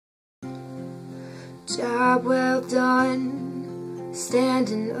Job well done,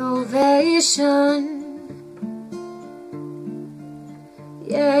 standing ovation.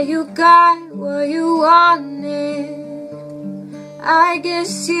 Yeah, you got what you wanted, I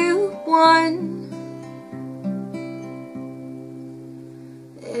guess you won.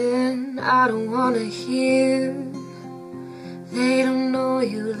 And I don't wanna hear they don't know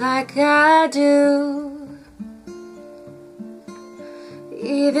you like I do.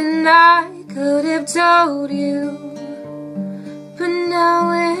 Even I could have told you, but now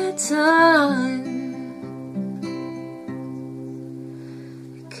we're done.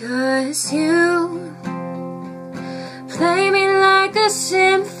 'Cause you play me like a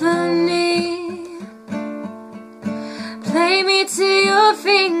symphony, play me till your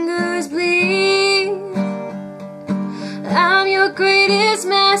fingers bleed. I'm your greatest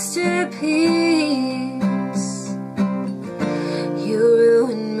masterpiece. You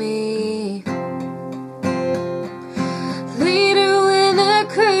ruined me. Later when the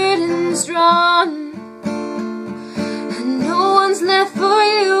curtain's drawn and no one's left for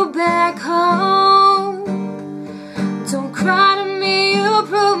you back home, don't cry to me, you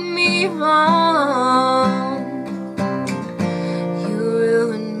prove me wrong. You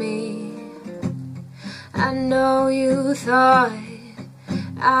ruined me. I know you thought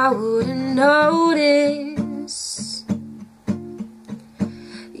I wouldn't notice.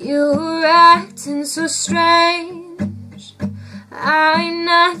 You were acting so strange, I'm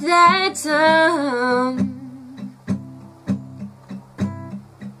not that dumb.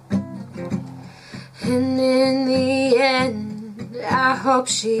 And in the end, I hope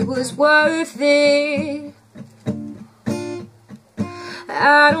she was worth it.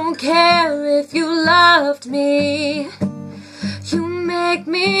 I don't care if you loved me, you make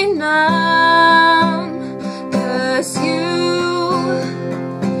me numb. 'Cause you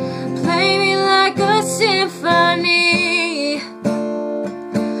play me like a symphony,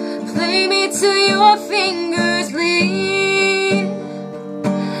 play me till your fingers bleed.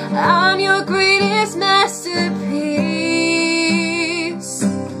 I'm your greatest masterpiece.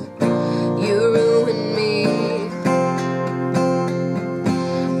 You ruined me.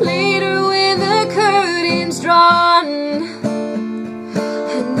 Later when the curtain's drawn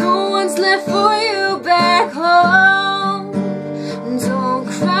and no one's left for you back home, don't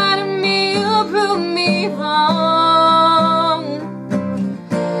cry to me, you'll prove me wrong.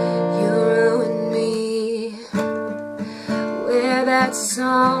 You ruined me. Where that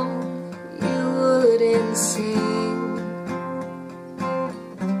song you wouldn't sing,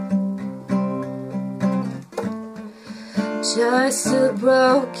 just a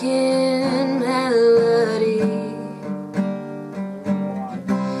broken melody.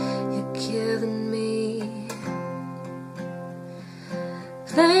 You're killing me.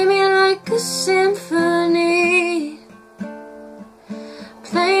 Play me like a symphony,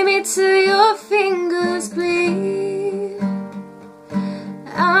 play me till your fingers bleed.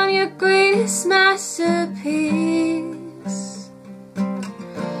 I'm your greatest masterpiece.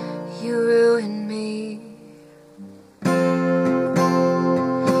 You ruined me.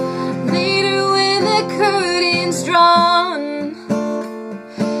 Later when the curtain's drawn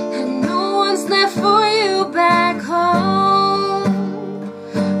and no one's left for you back home,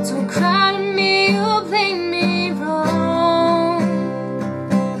 don't cry to me, you'll play me wrong.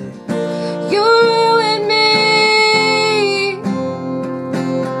 You ruined me.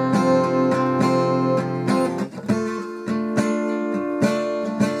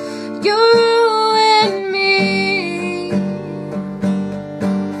 You